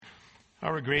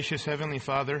Our gracious Heavenly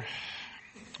Father,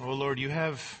 oh Lord, you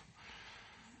have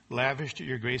lavished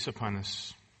your grace upon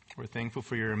us. We're thankful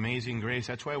for your amazing grace.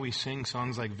 That's why we sing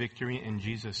songs like Victory in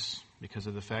Jesus, because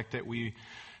of the fact that we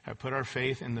have put our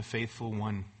faith in the faithful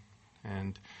one.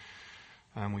 And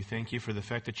we thank you for the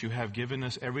fact that you have given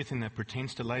us everything that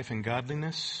pertains to life and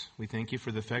godliness. We thank you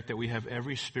for the fact that we have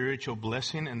every spiritual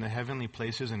blessing in the heavenly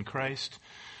places in Christ.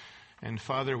 And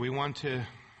Father, we want to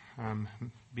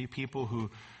be people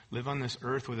who live on this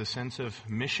earth with a sense of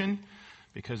mission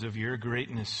because of your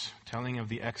greatness, telling of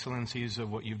the excellencies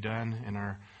of what you've done in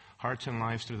our hearts and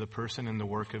lives through the person and the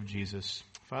work of Jesus.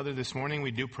 Father, this morning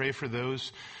we do pray for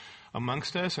those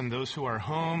amongst us and those who are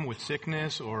home with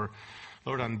sickness or,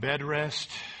 Lord, on bed rest.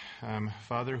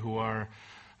 Father, who are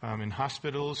in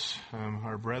hospitals,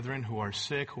 our brethren who are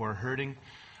sick, who are hurting.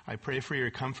 I pray for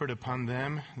your comfort upon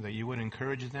them, that you would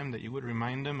encourage them, that you would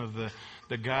remind them of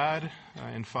the God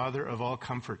and Father of all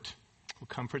comfort, who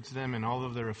comforts them in all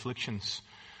of their afflictions.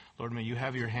 Lord, may you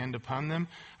have your hand upon them.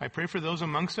 I pray for those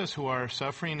amongst us who are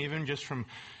suffering even just from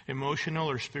emotional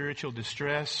or spiritual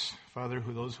distress. Father,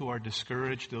 those who are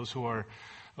discouraged, those who are,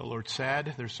 Lord,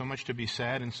 sad. There's so much to be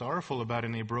sad and sorrowful about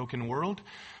in a broken world.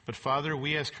 But Father,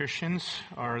 we as Christians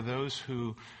are those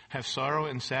who have sorrow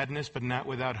and sadness, but not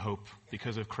without hope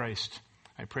because of Christ.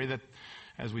 I pray that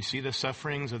as we see the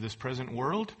sufferings of this present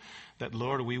world, that,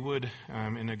 Lord, we would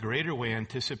in a greater way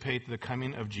anticipate the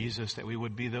coming of Jesus, that we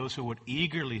would be those who would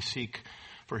eagerly seek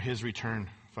for his return.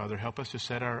 Father, help us to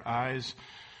set our eyes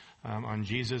on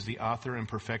Jesus, the author and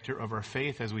perfecter of our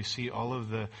faith, as we see all of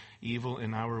the evil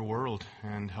in our world,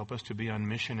 and help us to be on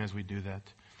mission as we do that.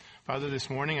 Father, this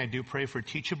morning I do pray for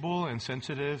teachable and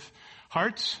sensitive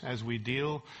hearts as we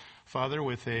deal, Father,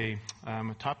 with a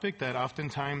topic that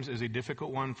oftentimes is a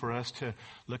difficult one for us to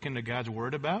look into God's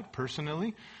Word about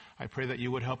personally. I pray that you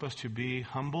would help us to be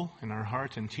humble in our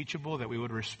hearts and teachable, that we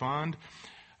would respond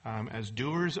as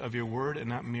doers of your Word and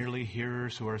not merely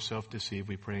hearers who are self-deceived.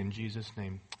 We pray in Jesus'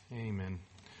 name. Amen.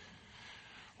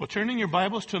 Well, turning your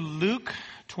Bibles to Luke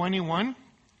 21.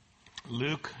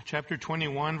 Luke chapter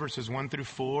 21, verses 1 through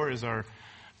 4 is our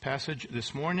passage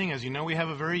this morning. As you know, we have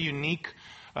a very unique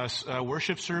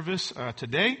worship service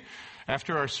today.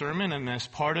 After our sermon and as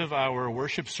part of our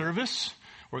worship service,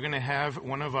 we're going to have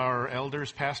one of our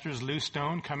elders, pastors, Lou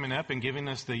Stone, coming up and giving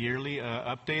us the yearly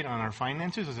update on our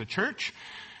finances as a church.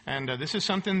 And this is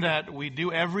something that we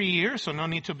do every year, so no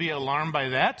need to be alarmed by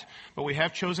that. But we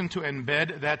have chosen to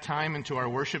embed that time into our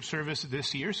worship service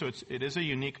this year, so it is a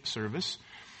unique service.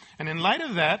 And in light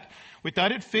of that, we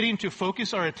thought it fitting to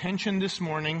focus our attention this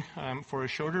morning for a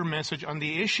shorter message on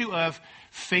the issue of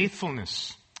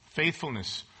faithfulness.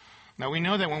 Faithfulness. Now, we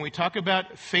know that when we talk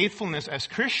about faithfulness as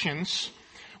Christians,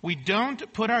 we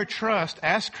don't put our trust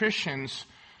as Christians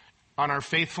on our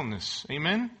faithfulness.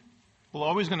 Amen? We're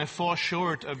always going to fall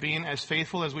short of being as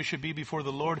faithful as we should be before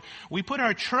the Lord. We put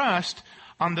our trust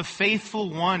on the faithful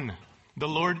one, the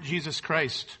Lord Jesus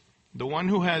Christ. The one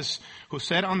who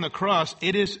said on the cross,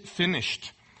 "It is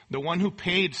finished." The one who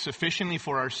paid sufficiently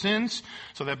for our sins,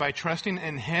 so that by trusting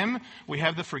in him, we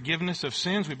have the forgiveness of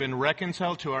sins. We've been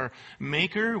reconciled to our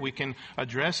Maker. We can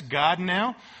address God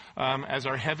now as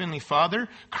our Heavenly Father.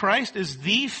 Christ is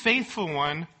the faithful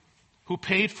one who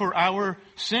paid for our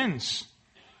sins.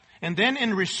 And then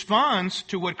in response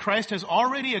to what Christ has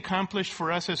already accomplished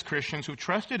for us as Christians who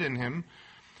trusted in him,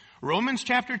 Romans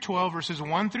chapter 12, verses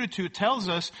 1 through 2 tells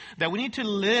us that we need to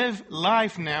live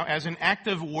life now as an act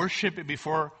of worship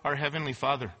before our Heavenly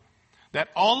Father. That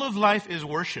all of life is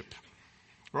worship.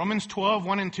 Romans 12,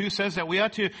 1 and 2 says that we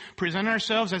ought to present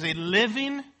ourselves as a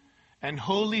living and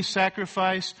holy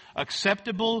sacrifice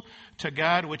acceptable to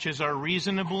God, which is our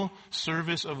reasonable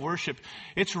service of worship.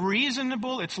 It's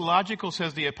reasonable, it's logical,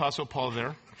 says the Apostle Paul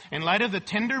there. In light of the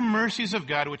tender mercies of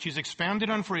God, which he's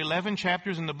expounded on for 11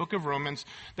 chapters in the book of Romans,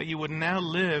 that you would now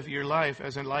live your life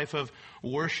as a life of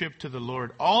worship to the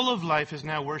Lord. All of life is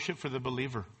now worship for the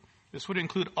believer. This would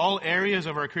include all areas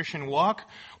of our Christian walk.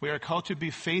 We are called to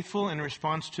be faithful in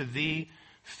response to the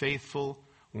faithful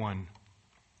one.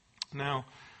 Now,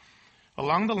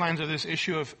 along the lines of this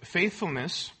issue of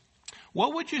faithfulness,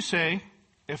 what would you say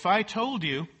if I told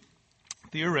you,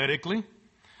 theoretically,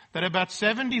 that about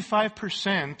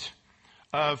 75%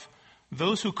 of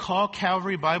those who call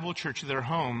Calvary Bible Church their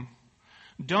home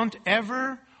don't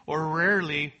ever or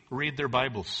rarely read their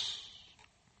Bibles?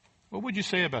 What would you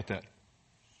say about that?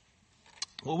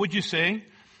 What would you say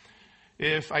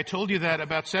if I told you that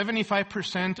about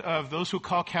 75% of those who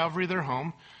call Calvary their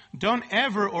home don't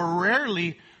ever or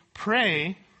rarely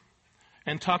pray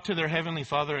and talk to their Heavenly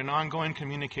Father in ongoing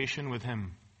communication with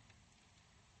him?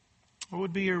 What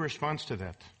would be your response to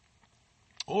that?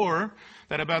 Or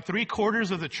that about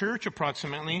 3/4 of the church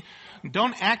approximately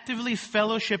don't actively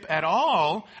fellowship at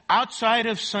all outside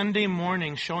of Sunday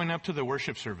morning showing up to the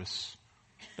worship service.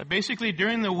 That basically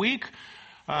during the week,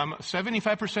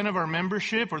 75% of our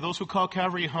membership, or those who call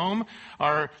Calvary home,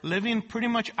 are living pretty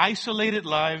much isolated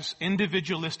lives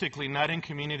individualistically, not in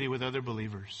community with other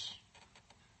believers.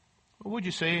 What would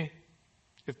you say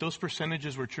if those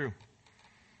percentages were true?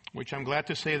 Which I'm glad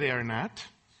to say they are not.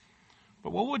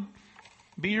 But what would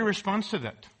be your response to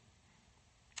that?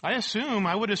 I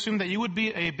would assume that you would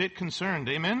be a bit concerned,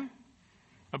 amen?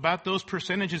 About those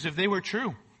percentages if they were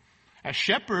true. As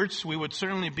shepherds, we would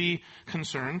certainly be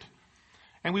concerned.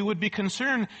 And we would be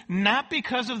concerned not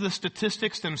because of the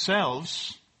statistics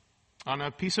themselves on a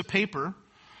piece of paper,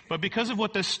 but because of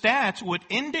what the stats would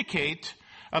indicate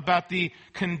about the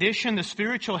condition, the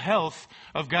spiritual health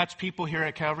of God's people here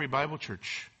at Calvary Bible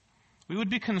Church. We would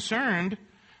be concerned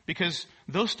because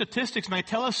those statistics might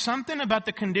tell us something about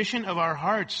the condition of our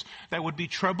hearts that would be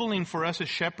troubling for us as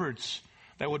shepherds,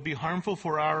 that would be harmful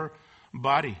for our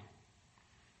body.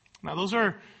 Now, those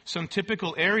are some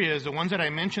typical areas, the ones that I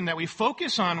mentioned, that we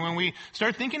focus on when we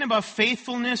start thinking about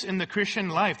faithfulness in the Christian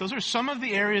life. Those are some of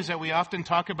the areas that we often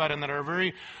talk about and that are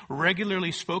very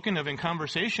regularly spoken of in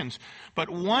conversations. But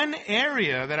one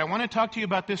area that I want to talk to you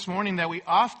about this morning that we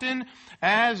often,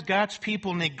 as God's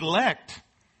people, neglect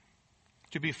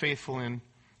to be faithful in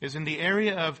is in the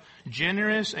area of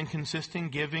generous and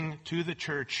consistent giving to the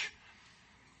church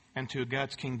and to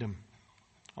God's kingdom.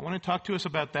 I want to talk to us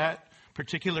about that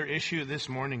particular issue this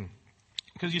morning.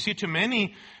 Because you see, to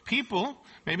many people,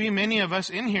 maybe many of us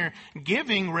in here,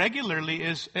 giving regularly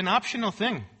is an optional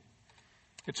thing.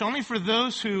 It's only for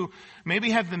those who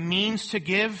maybe have the means to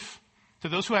give, to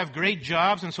those who have great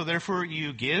jobs, and so therefore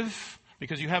you give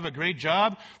because you have a great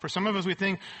job. For some of us, we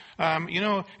think,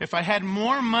 if I had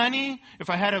more money, if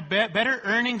I had better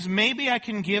earnings, maybe I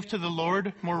can give to the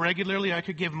Lord more regularly. I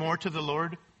could give more to the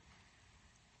Lord.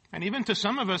 And even to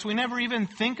some of us, we never even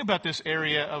think about this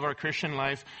area of our Christian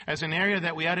life as an area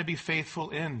that we ought to be faithful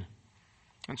in.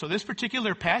 And so this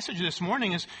particular passage this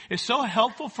morning is so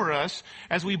helpful for us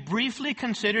as we briefly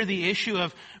consider the issue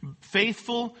of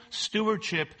faithful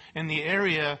stewardship in the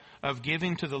area of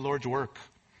giving to the Lord's work.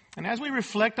 And as we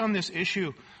reflect on this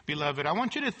issue, beloved, I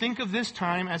want you to think of this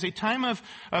time as a time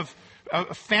of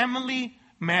family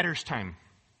matters time.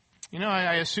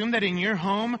 I assume that in your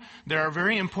home, there are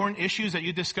very important issues that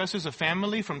you discuss as a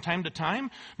family from time to time.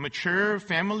 Mature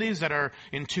families that are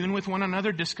in tune with one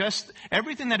another discuss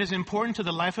everything that is important to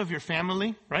the life of your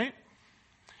family, right?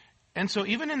 And so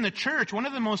even in the church, one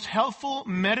of the most helpful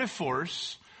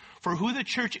metaphors for who the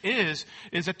church is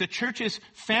that the church is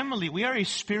family. We are a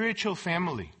spiritual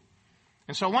family.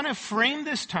 And so I want to frame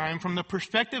this time from the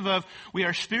perspective of we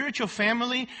are spiritual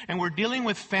family and we're dealing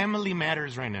with family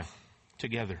matters right now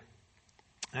together.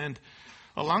 And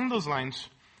along those lines,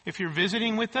 if you're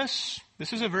visiting with us,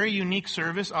 this is a very unique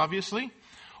service, obviously.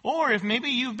 Or if maybe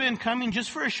you've been coming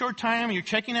just for a short time, you're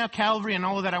checking out Calvary and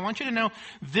all of that, I want you to know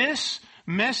this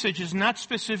message is not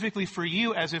specifically for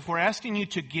you as if we're asking you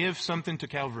to give something to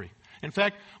Calvary. In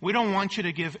fact, we don't want you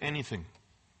to give anything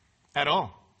at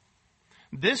all.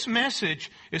 This message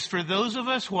is for those of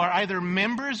us who are either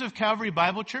members of Calvary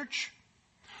Bible Church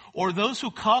or those who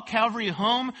call Calvary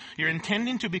home. You're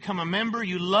intending to become a member.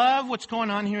 You love what's going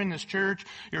on here in this church.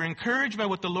 You're encouraged by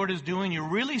what the Lord is doing. You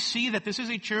really see that this is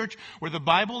a church where the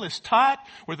Bible is taught,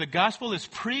 where the gospel is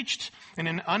preached in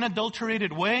an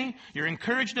unadulterated way. You're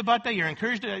encouraged about that. You're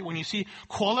encouraged when you see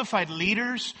qualified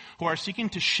leaders who are seeking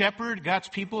to shepherd God's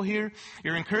people here.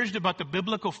 You're encouraged about the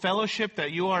biblical fellowship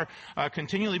that you are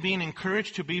continually being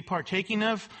encouraged to be partaking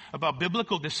of, about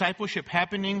biblical discipleship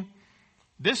happening.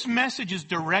 This message is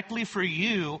directly for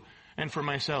you and for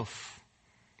myself.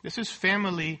 This is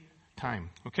family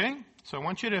time, okay? So I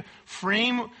want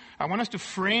us to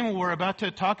frame what we're about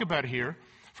to talk about here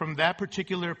from that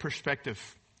particular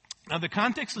perspective. Now the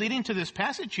context leading to this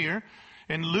passage here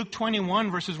in Luke 21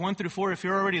 verses 1 through 4, if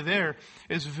you're already there,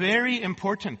 is very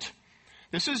important.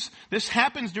 This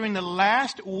happens during the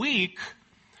last week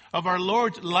of our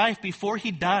Lord's life before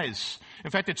he dies. In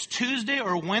fact, it's Tuesday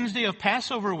or Wednesday of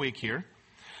Passover week here.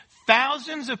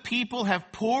 Thousands of people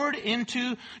have poured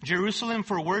into Jerusalem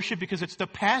for worship because it's the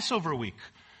Passover week.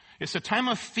 It's a time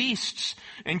of feasts.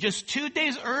 And just 2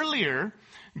 days earlier,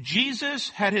 Jesus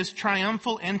had his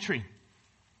triumphal entry.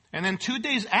 And then 2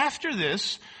 days after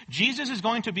this, Jesus is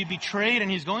going to be betrayed and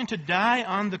he's going to die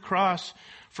on the cross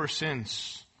for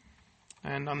sins.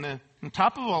 And on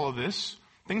top of all of this,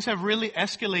 things have really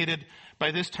escalated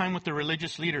by this time with the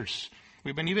religious leaders.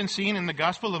 We've been even seeing in the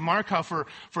Gospel of Mark how for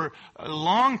a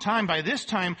long time, by this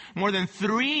time, more than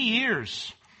 3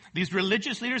 years, These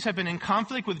religious leaders have been in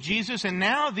conflict with Jesus, and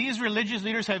now these religious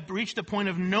leaders have reached the point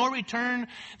of no return.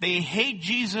 They hate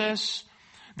Jesus.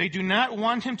 They do not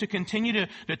want him to continue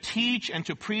to teach and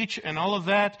to preach and all of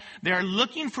that. They are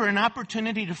looking for an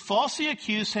opportunity to falsely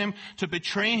accuse him, to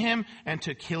betray him, and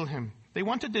to kill him. They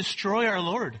want to destroy our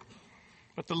Lord.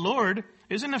 But the Lord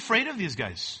isn't afraid of these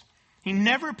guys. He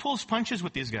never pulls punches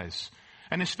with these guys.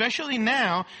 And especially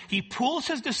now, he pulls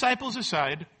his disciples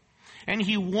aside and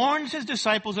he warns his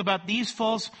disciples about these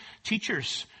false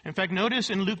teachers. In fact, notice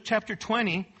in Luke chapter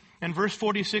 20 and verse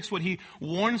 46 what he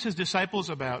warns his disciples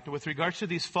about with regards to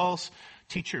these false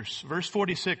teachers. Verse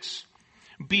 46,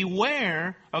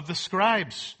 beware of the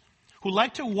scribes who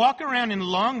like to walk around in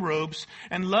long robes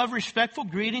and love respectful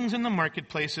greetings in the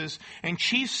marketplaces and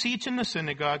chief seats in the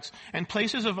synagogues and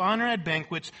places of honor at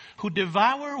banquets, who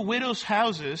devour widows'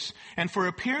 houses and for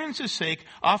appearance's sake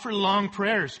offer long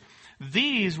prayers.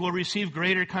 These will receive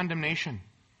greater condemnation.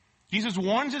 Jesus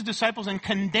warns his disciples and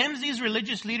condemns these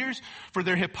religious leaders for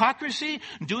their hypocrisy,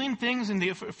 doing things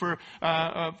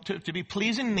to be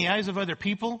pleasing in the eyes of other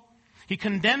people. He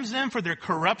condemns them for their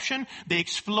corruption. They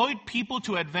exploit people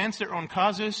to advance their own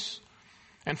causes,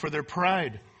 and for their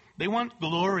pride. They want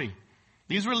glory.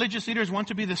 These religious leaders want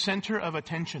to be the center of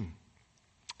attention.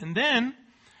 And then,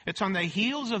 it's on the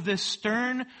heels of this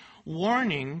stern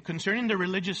warning concerning the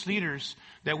religious leaders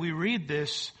that we read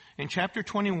this in chapter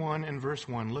 21 and verse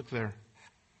 1. Look there.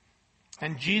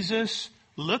 And Jesus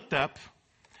looked up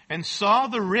and saw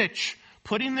the rich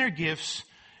putting their gifts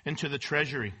into the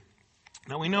treasury.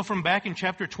 Now we know from back in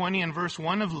chapter 20 and verse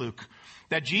 1 of Luke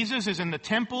that Jesus is in the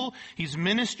temple, he's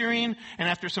ministering, and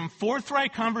after some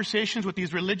forthright conversations with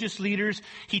these religious leaders,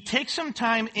 he takes some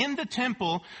time in the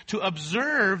temple to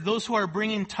observe those who are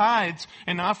bringing tithes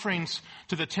and offerings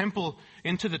to the temple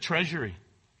into the treasury.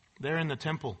 There in the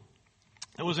temple.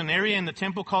 There was an area in the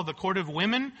temple called the Court of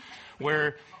Women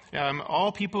where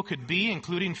all people could be,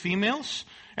 including females.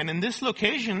 And in this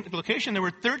location, there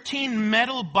were 13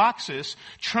 metal boxes,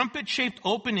 trumpet-shaped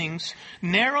openings,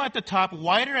 narrow at the top,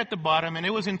 wider at the bottom. And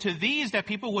it was into these that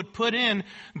people would pour in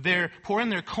their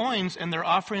coins and their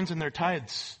offerings and their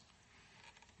tithes.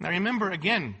 Now remember,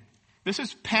 again, this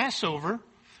is Passover,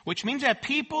 which means that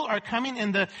people are coming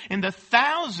in the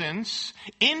thousands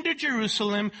into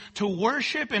Jerusalem to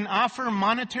worship and offer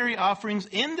monetary offerings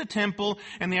in the temple,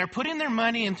 and they are putting their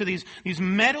money into these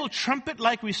metal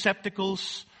trumpet-like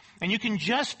receptacles, and you can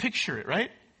just picture it,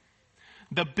 right?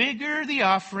 The bigger the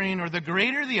offering or the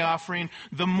greater the offering,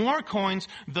 the more coins,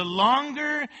 the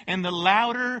longer and the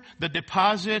louder the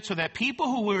deposit, so that people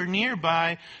who were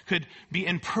nearby could be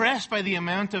impressed by the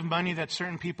amount of money that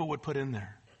certain people would put in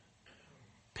there.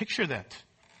 Picture that.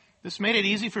 This made it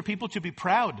easy for people to be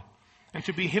proud and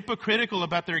to be hypocritical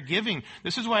about their giving.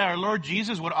 This is why our Lord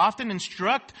Jesus would often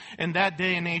instruct in that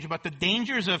day and age about the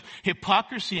dangers of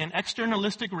hypocrisy and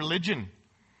externalistic religion,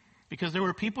 because there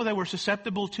were people that were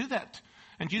susceptible to that.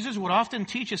 And Jesus would often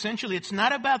teach, essentially, it's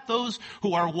not about those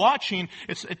who are watching.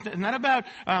 It's not about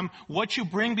what you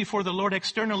bring before the Lord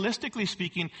externalistically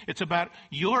speaking. It's about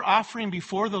your offering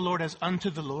before the Lord as unto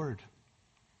the Lord.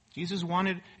 Jesus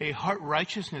wanted a heart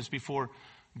righteousness before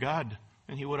God,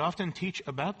 and he would often teach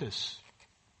about this.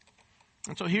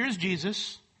 And so here's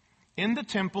Jesus in the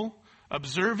temple,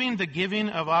 observing the giving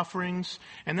of offerings,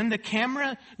 and then the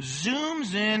camera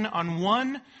zooms in on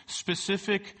one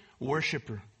specific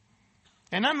worshiper,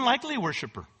 an unlikely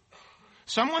worshiper,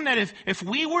 someone that if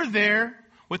we were there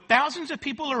with thousands of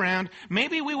people around,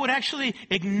 maybe we would actually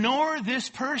ignore this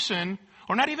person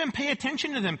or not even pay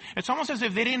attention to them. It's almost as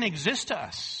if they didn't exist to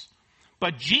us.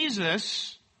 But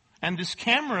Jesus and this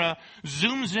camera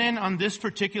zooms in on this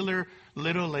particular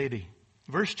little lady.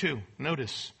 Verse 2,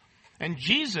 notice. And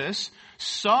Jesus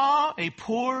saw a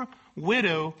poor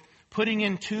widow putting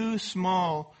in 2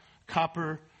 small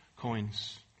copper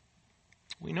coins.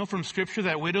 We know from Scripture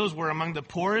that widows were among the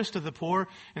poorest of the poor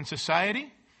in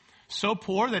society. So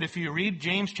poor that if you read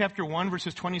James chapter 1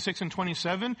 verses 26 and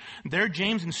 27, there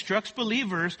James instructs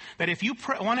believers that if you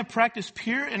want to practice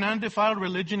pure and undefiled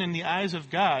religion in the eyes of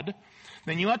God,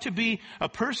 then you ought to be a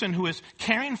person who is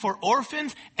caring for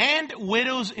orphans and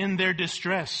widows in their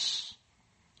distress.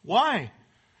 Why?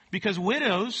 Because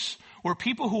widows were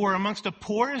people who were amongst the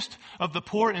poorest of the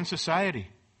poor in society.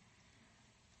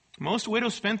 Most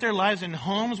widows spent their lives in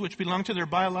homes which belonged to their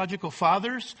biological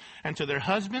fathers and to their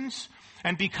husbands.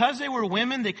 And because they were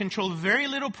women, they controlled very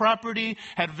little property,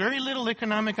 had very little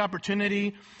economic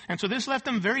opportunity. And so this left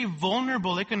them very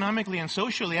vulnerable economically and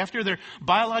socially after their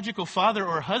biological father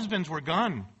or husbands were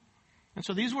gone. And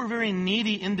so these were very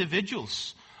needy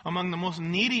individuals, among the most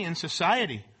needy in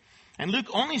society. And Luke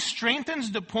only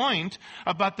strengthens the point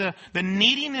about the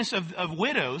neediness of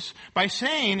widows by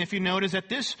saying, if you notice, that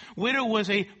this widow was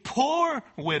a poor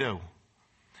widow.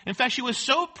 In fact, she was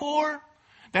so poor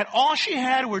that all she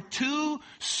had were 2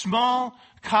 small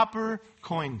copper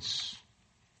coins.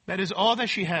 That is all that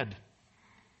she had.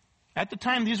 At the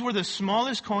time, these were the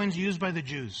smallest coins used by the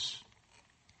Jews.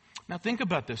 Now think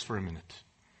about this for a minute.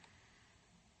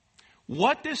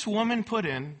 What this woman put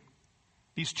in,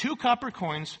 these 2 copper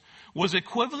coins, was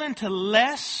equivalent to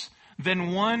less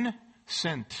than 1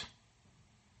 cent.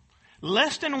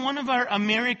 Less than one of our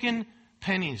American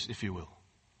pennies, if you will.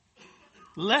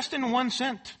 Less than 1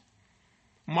 cent.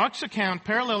 Mark's account,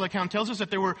 parallel account, tells us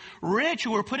that there were rich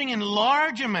who were putting in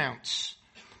large amounts,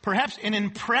 perhaps in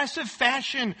impressive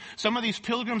fashion. Some of these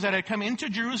pilgrims that had come into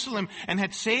Jerusalem and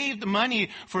had saved money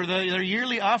for their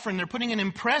yearly offering, they're putting in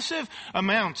impressive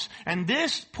amounts. And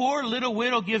this poor little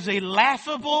widow gives a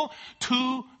laughable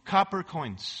 2 copper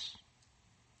coins.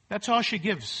 That's all she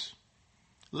gives.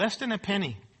 Less than a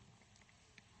penny.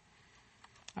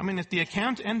 I mean, if the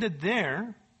account ended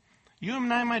there, you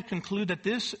and I might conclude that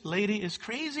this lady is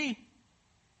crazy.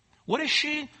 What is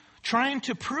she trying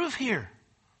to prove here?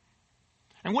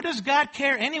 And what does God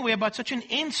care anyway about such an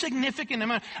insignificant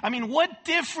amount? I mean, what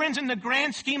difference in the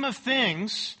grand scheme of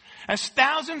things, as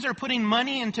thousands are putting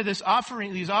money into these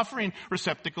offering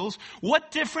receptacles,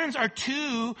 what difference are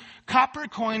 2 copper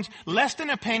coins, less than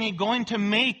a penny, going to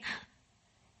make?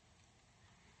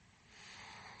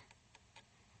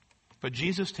 But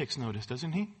Jesus takes notice,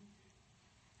 doesn't he?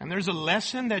 And there's a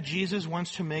lesson that Jesus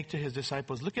wants to make to his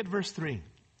disciples. Look at verse 3.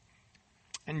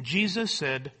 And Jesus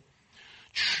said,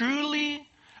 "Truly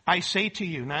I say to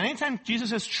you." Now, anytime Jesus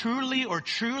says truly or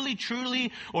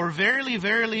truly or verily,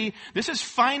 verily, this is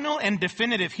final and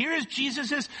definitive. Here is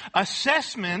Jesus'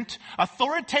 assessment,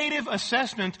 authoritative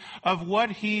assessment of what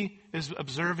he is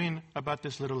observing about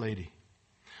this little lady.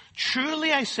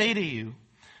 "Truly I say to you,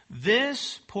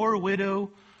 this poor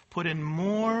widow put in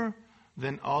more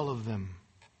than all of them."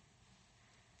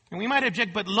 And we might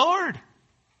object, but Lord,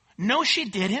 no, she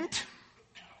didn't.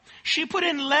 She put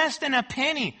in less than a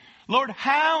penny. Lord,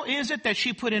 how is it that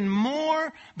she put in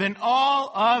more than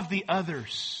all of the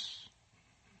others?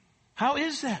 How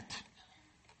is that?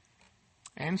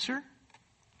 Answer,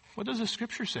 what does the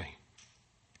scripture say?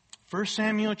 1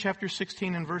 Samuel chapter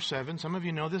 16 and verse 7. Some of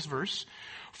you know this verse.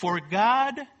 "For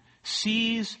God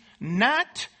sees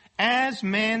not as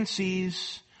man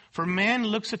sees, for man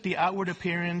looks at the outward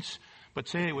appearance," but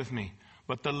say it with me,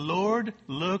 "but the Lord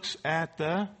looks at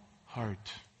the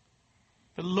heart."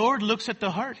 The Lord looks at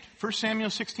the heart. 1 Samuel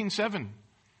 16:7.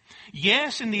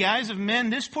 "Yes, in the eyes of men,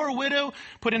 this poor widow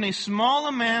put in a small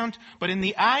amount, but in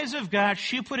the eyes of God,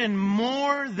 she put in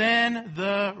more than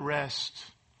the rest."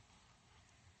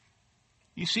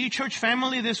 You see, church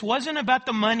family, this wasn't about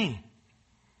the money.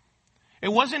 It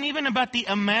wasn't even about the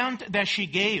amount that she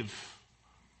gave.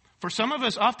 For some of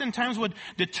us, oftentimes what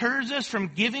deters us from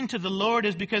giving to the Lord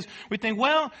is because we think,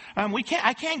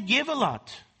 I can't give a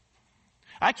lot.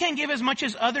 I can't give as much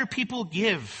as other people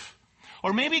give.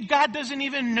 Or maybe God doesn't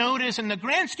even notice. In the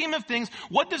grand scheme of things,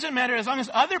 what does it matter? As long as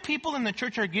other people in the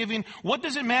church are giving, what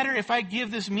does it matter if I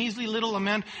give this measly little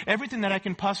amount, everything that I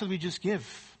can possibly just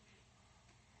give?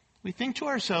 We think to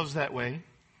ourselves that way.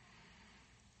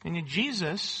 And yet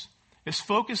Jesus is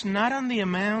focused not on the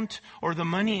amount or the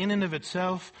money in and of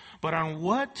itself, but on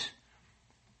what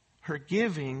her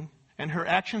giving and her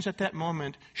actions at that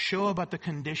moment show about the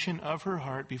condition of her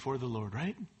heart before the Lord,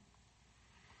 right?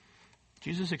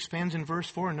 Jesus expands in verse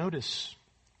 4, notice.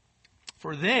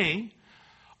 "For they,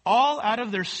 all out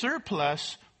of their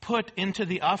surplus, put into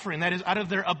the offering." That is, out of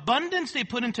their abundance they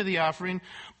put into the offering,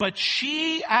 "but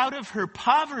she, out of her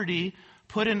poverty,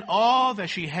 put in all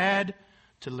that she had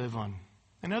to live on."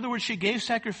 In other words, she gave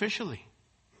sacrificially.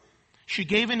 She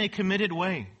gave in a committed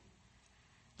way.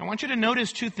 I want you to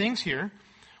notice 2 things here.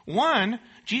 One,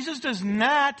 Jesus does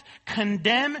not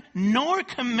condemn nor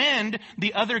commend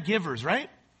the other givers, right?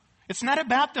 It's not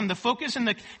about them. The focus and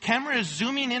the camera is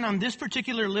zooming in on this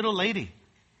particular little lady.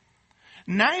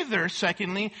 Neither,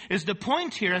 secondly, is the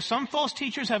point here, as some false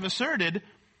teachers have asserted,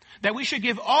 that we should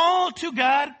give all to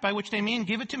God, by which they mean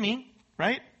give it to me,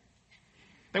 right?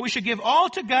 That we should give all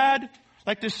to God,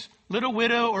 like this little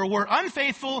widow, or we're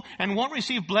unfaithful and won't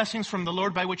receive blessings from the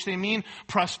Lord, by which they mean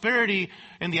prosperity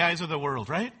in the eyes of the world,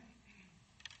 right?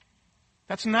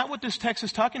 That's not what this text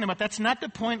is talking about. That's not the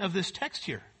point of this text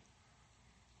here.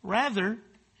 Rather,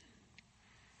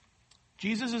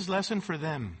 Jesus' lesson for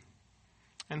them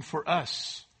and for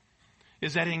us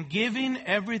is that in giving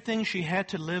everything she had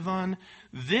to live on,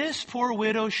 this poor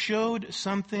widow showed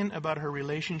something about her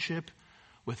relationship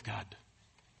with God.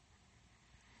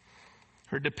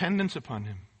 her dependence upon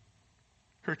Him,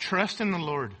 her trust in the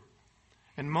Lord,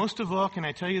 and most of all, can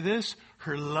I tell you this?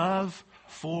 Her love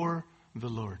for the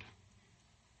Lord.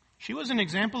 She was an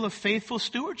example of faithful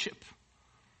stewardship.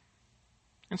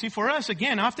 And see, for us,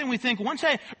 again, often we think, once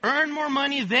I earn more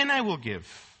money, then I will give.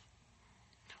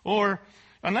 Or,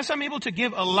 unless I'm able to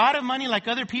give a lot of money like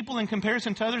other people in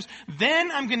comparison to others,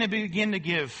 then I'm going to begin to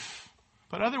give.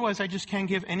 But otherwise, I just can't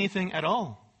give anything at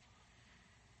all.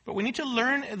 But we need to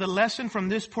learn the lesson from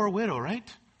this poor widow, right?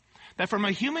 That from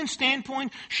a human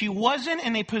standpoint, she wasn't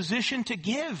in a position to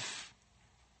give.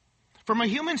 From a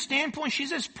human standpoint,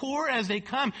 she's as poor as they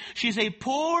come. She's a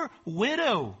poor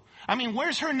widow. I mean,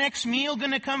 where's her next meal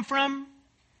going to come from?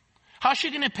 How's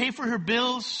she going to pay for her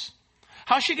bills?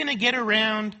 How's she going to get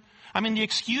around? I mean, the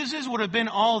excuses would have been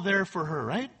all there for her,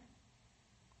 right?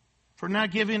 For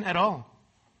not giving at all.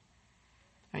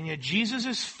 And yet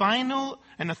Jesus' final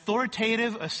and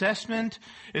authoritative assessment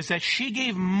is that she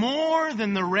gave more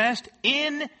than the rest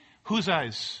in whose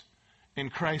eyes? In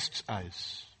Christ's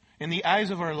eyes. In the eyes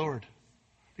of our Lord.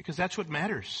 Because that's what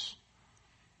matters.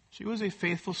 She was a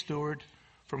faithful steward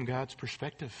from God's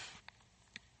perspective.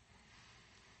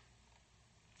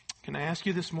 Can I ask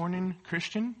you this morning,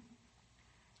 Christian?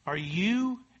 Are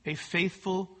you a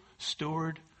faithful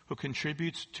steward who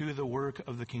contributes to the work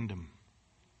of the kingdom?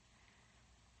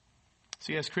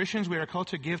 See, as Christians, we are called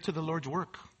to give to the Lord's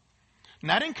work.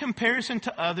 Not in comparison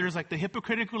to others like the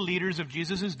hypocritical leaders of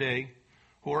Jesus' day,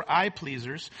 who are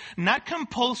eye-pleasers. Not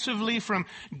compulsively from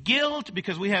guilt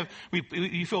because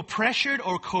we feel pressured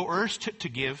or coerced to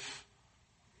give.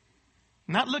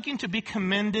 Not looking to be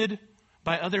commended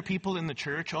by other people in the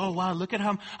church. Oh, wow, look at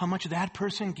how much that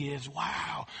person gives.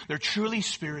 Wow, they're truly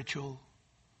spiritual.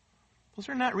 Those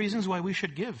are not reasons why we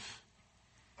should give.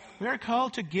 We are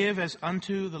called to give as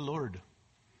unto the Lord.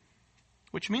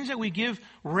 Which means that we give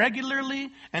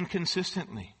regularly and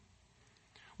consistently.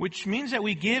 Which means that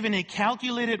we give in a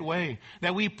calculated way.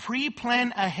 That we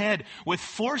pre-plan ahead. With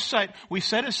foresight, we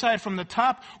set aside from the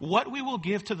top what we will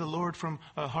give to the Lord from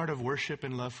a heart of worship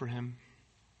and love for Him.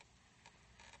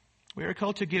 We are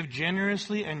called to give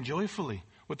generously and joyfully.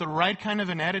 With the right kind of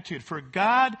an attitude. For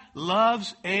God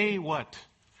loves a what?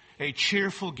 A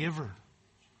cheerful giver.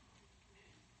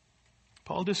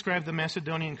 Paul described the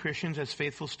Macedonian Christians as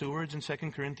faithful stewards in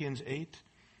 2 Corinthians 8.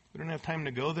 We don't have time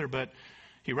to go there, but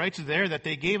he writes there that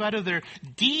they gave out of their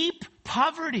deep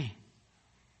poverty.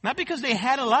 Not because they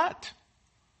had a lot.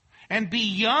 And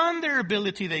beyond their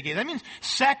ability they gave. That means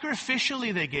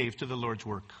sacrificially they gave to the Lord's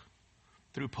work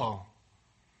through Paul.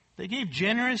 They gave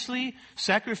generously,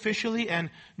 sacrificially, and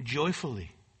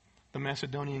joyfully. The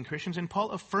Macedonian Christians. And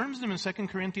Paul affirms them in 2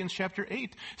 Corinthians chapter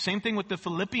 8. Same thing with the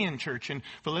Philippian church in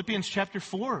Philippians chapter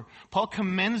 4. Paul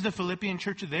commends the Philippian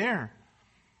church there.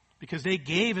 Because they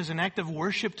gave as an act of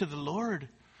worship to the Lord.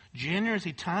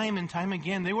 Generously, time and time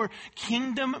again. They were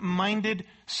kingdom-minded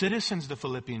citizens, the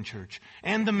Philippian church.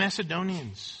 And the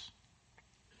Macedonians.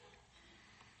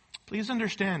 Please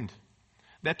understand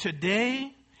that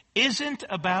today isn't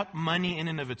about money in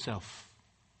and of itself.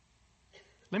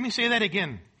 Let me say that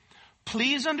again.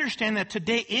 Please understand that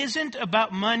today isn't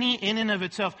about money in and of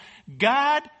itself.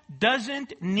 God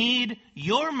doesn't need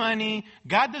your money.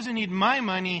 God doesn't need my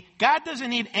money. God doesn't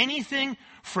need anything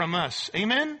from us.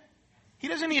 Amen? He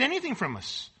doesn't need anything from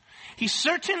us. He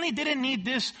certainly didn't need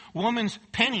this woman's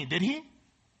penny, did he?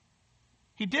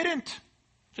 He didn't.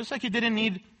 Just like he didn't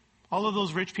need all of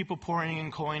those rich people pouring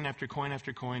in coin after coin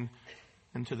after coin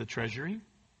into the treasury.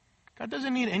 God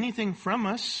doesn't need anything from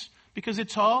us because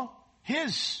it's all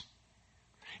His.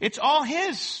 It's all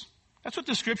His. That's what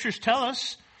the Scriptures tell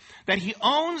us. That He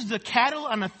owns the cattle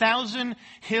on 1,000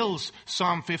 hills.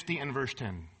 Psalm 50 and verse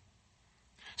 10.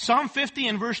 Psalm 50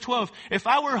 and verse 12. If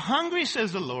I were hungry,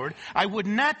 says the Lord, I would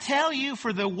not tell you,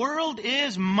 for the world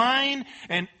is mine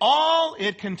and all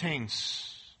it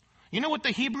contains. You know what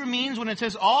the Hebrew means when it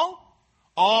says all?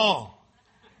 All.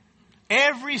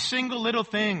 Every single little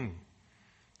thing.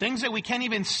 Things that we can't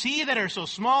even see that are so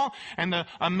small, and the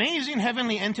amazing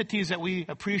heavenly entities that we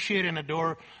appreciate and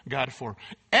adore God for.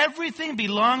 Everything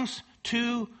belongs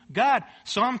to God.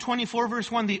 Psalm 24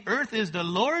 verse 1, the earth is the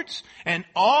Lord's and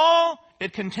all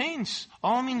it contains.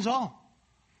 All means all.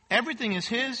 Everything is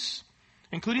His,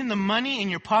 including the money in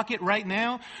your pocket right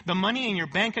now, the money in your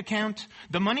bank account,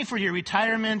 the money for your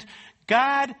retirement.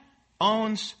 God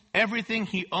owns everything.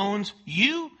 He owns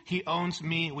you. He owns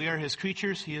me. We are His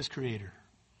creatures. He is creator.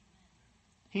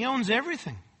 He owns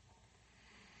everything.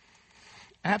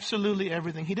 Absolutely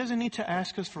everything. He doesn't need to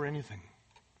ask us for anything.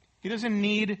 He doesn't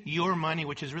need your money,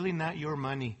 which is really not your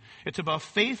money. It's about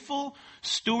faithful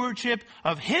stewardship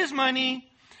of His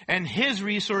money and His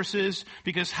resources,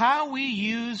 because how we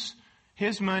use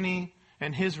His money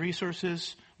and His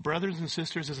resources, brothers and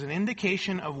sisters, is an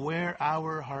indication of where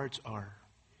our hearts are.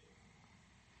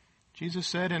 Jesus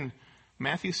said in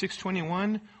Matthew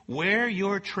 6:21, where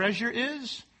your treasure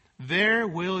is, there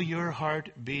will your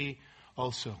heart be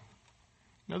also.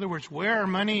 In other words, where our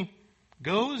money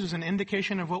goes is an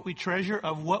indication of what we treasure,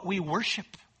 of what we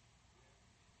worship.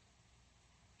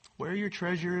 Where your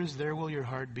treasure is, there will your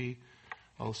heart be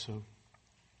also.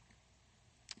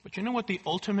 But you know what the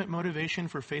ultimate motivation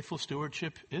for faithful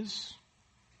stewardship is?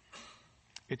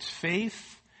 It's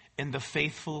faith in the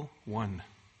faithful one,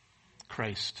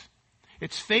 Christ.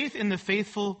 It's faith in the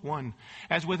faithful one.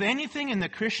 As with anything in the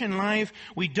Christian life,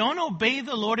 we don't obey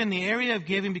the Lord in the area of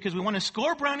giving because we want to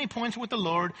score brownie points with the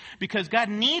Lord, because God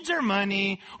needs our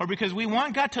money, or because we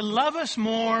want God to love us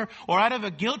more, or out of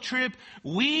a guilt trip.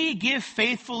 We give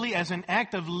faithfully as an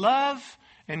act of love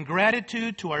and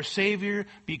gratitude to our Savior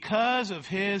because of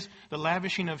the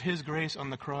lavishing of His grace on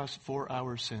the cross for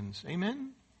our sins.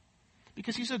 Amen?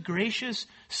 Because He's a gracious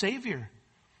Savior.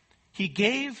 He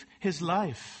gave His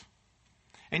life.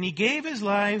 And He gave His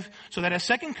life so that, as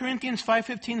 2 Corinthians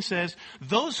 5:15 says,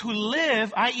 those who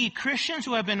live, i.e. Christians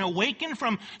who have been awakened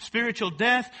from spiritual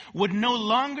death, would no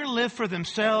longer live for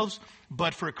themselves,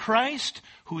 but for Christ,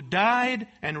 who died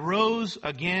and rose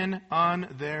again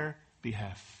on their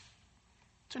behalf.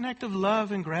 It's an act of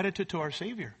love and gratitude to our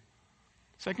Savior.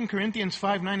 2 Corinthians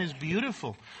 5:9 is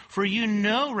beautiful. For you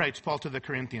know, writes Paul to the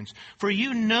Corinthians, for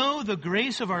you know the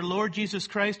grace of our Lord Jesus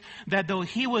Christ, that though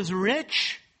He was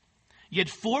rich, yet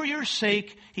for your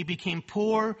sake He became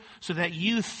poor, so that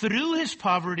you through His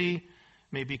poverty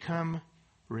may become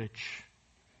rich.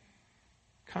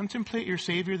 Contemplate your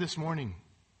Savior this morning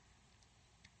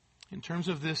in terms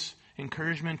of this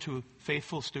encouragement to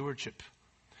faithful stewardship.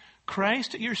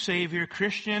 Christ, your Savior,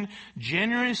 Christian,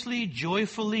 generously,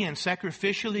 joyfully, and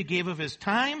sacrificially gave of His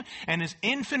time and His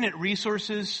infinite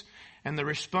resources, and the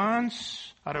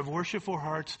response out of worshipful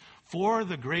hearts for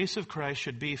the grace of Christ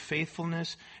should be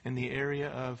faithfulness in the area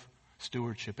of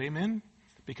stewardship. Amen?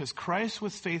 Because Christ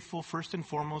was faithful first and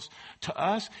foremost to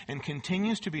us and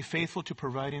continues to be faithful to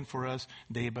providing for us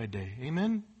day by day.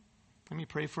 Amen? Let me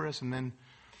pray for us, and then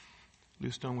Lou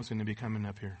Stone was going to be coming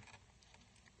up here.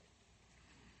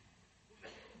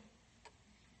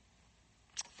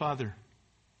 Father,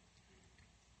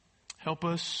 help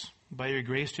us by your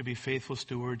grace to be faithful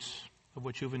stewards of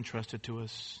what you've entrusted to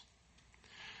us.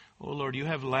 Oh Lord, you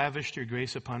have lavished your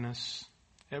grace upon us.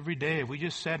 Every day, if we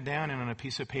just sat down and on a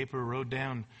piece of paper wrote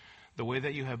down the way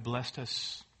that you have blessed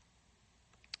us,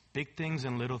 big things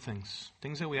and little things,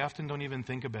 things that we often don't even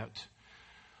think about,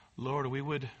 Lord, we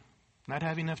would not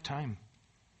have enough time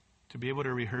to be able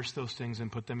to rehearse those things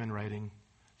and put them in writing.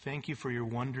 Thank you for your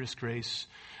wondrous grace.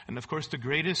 And of course, the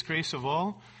greatest grace of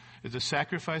all is the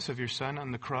sacrifice of your Son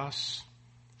on the cross,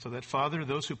 so that, Father,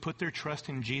 those who put their trust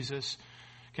in Jesus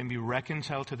can be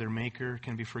reconciled to their Maker,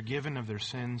 can be forgiven of their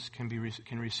sins, can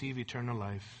receive eternal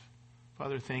life.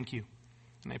 Father, thank you.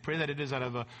 And I pray that it is out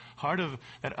of a heart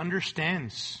that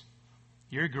understands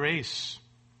your grace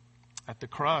at the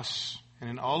cross and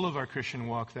in all of our Christian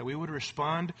walk, that we would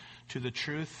respond to the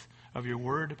truth of your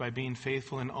word by being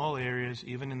faithful in all areas,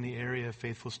 even in the area of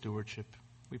faithful stewardship.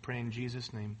 We pray in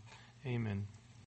Jesus' name. Amen.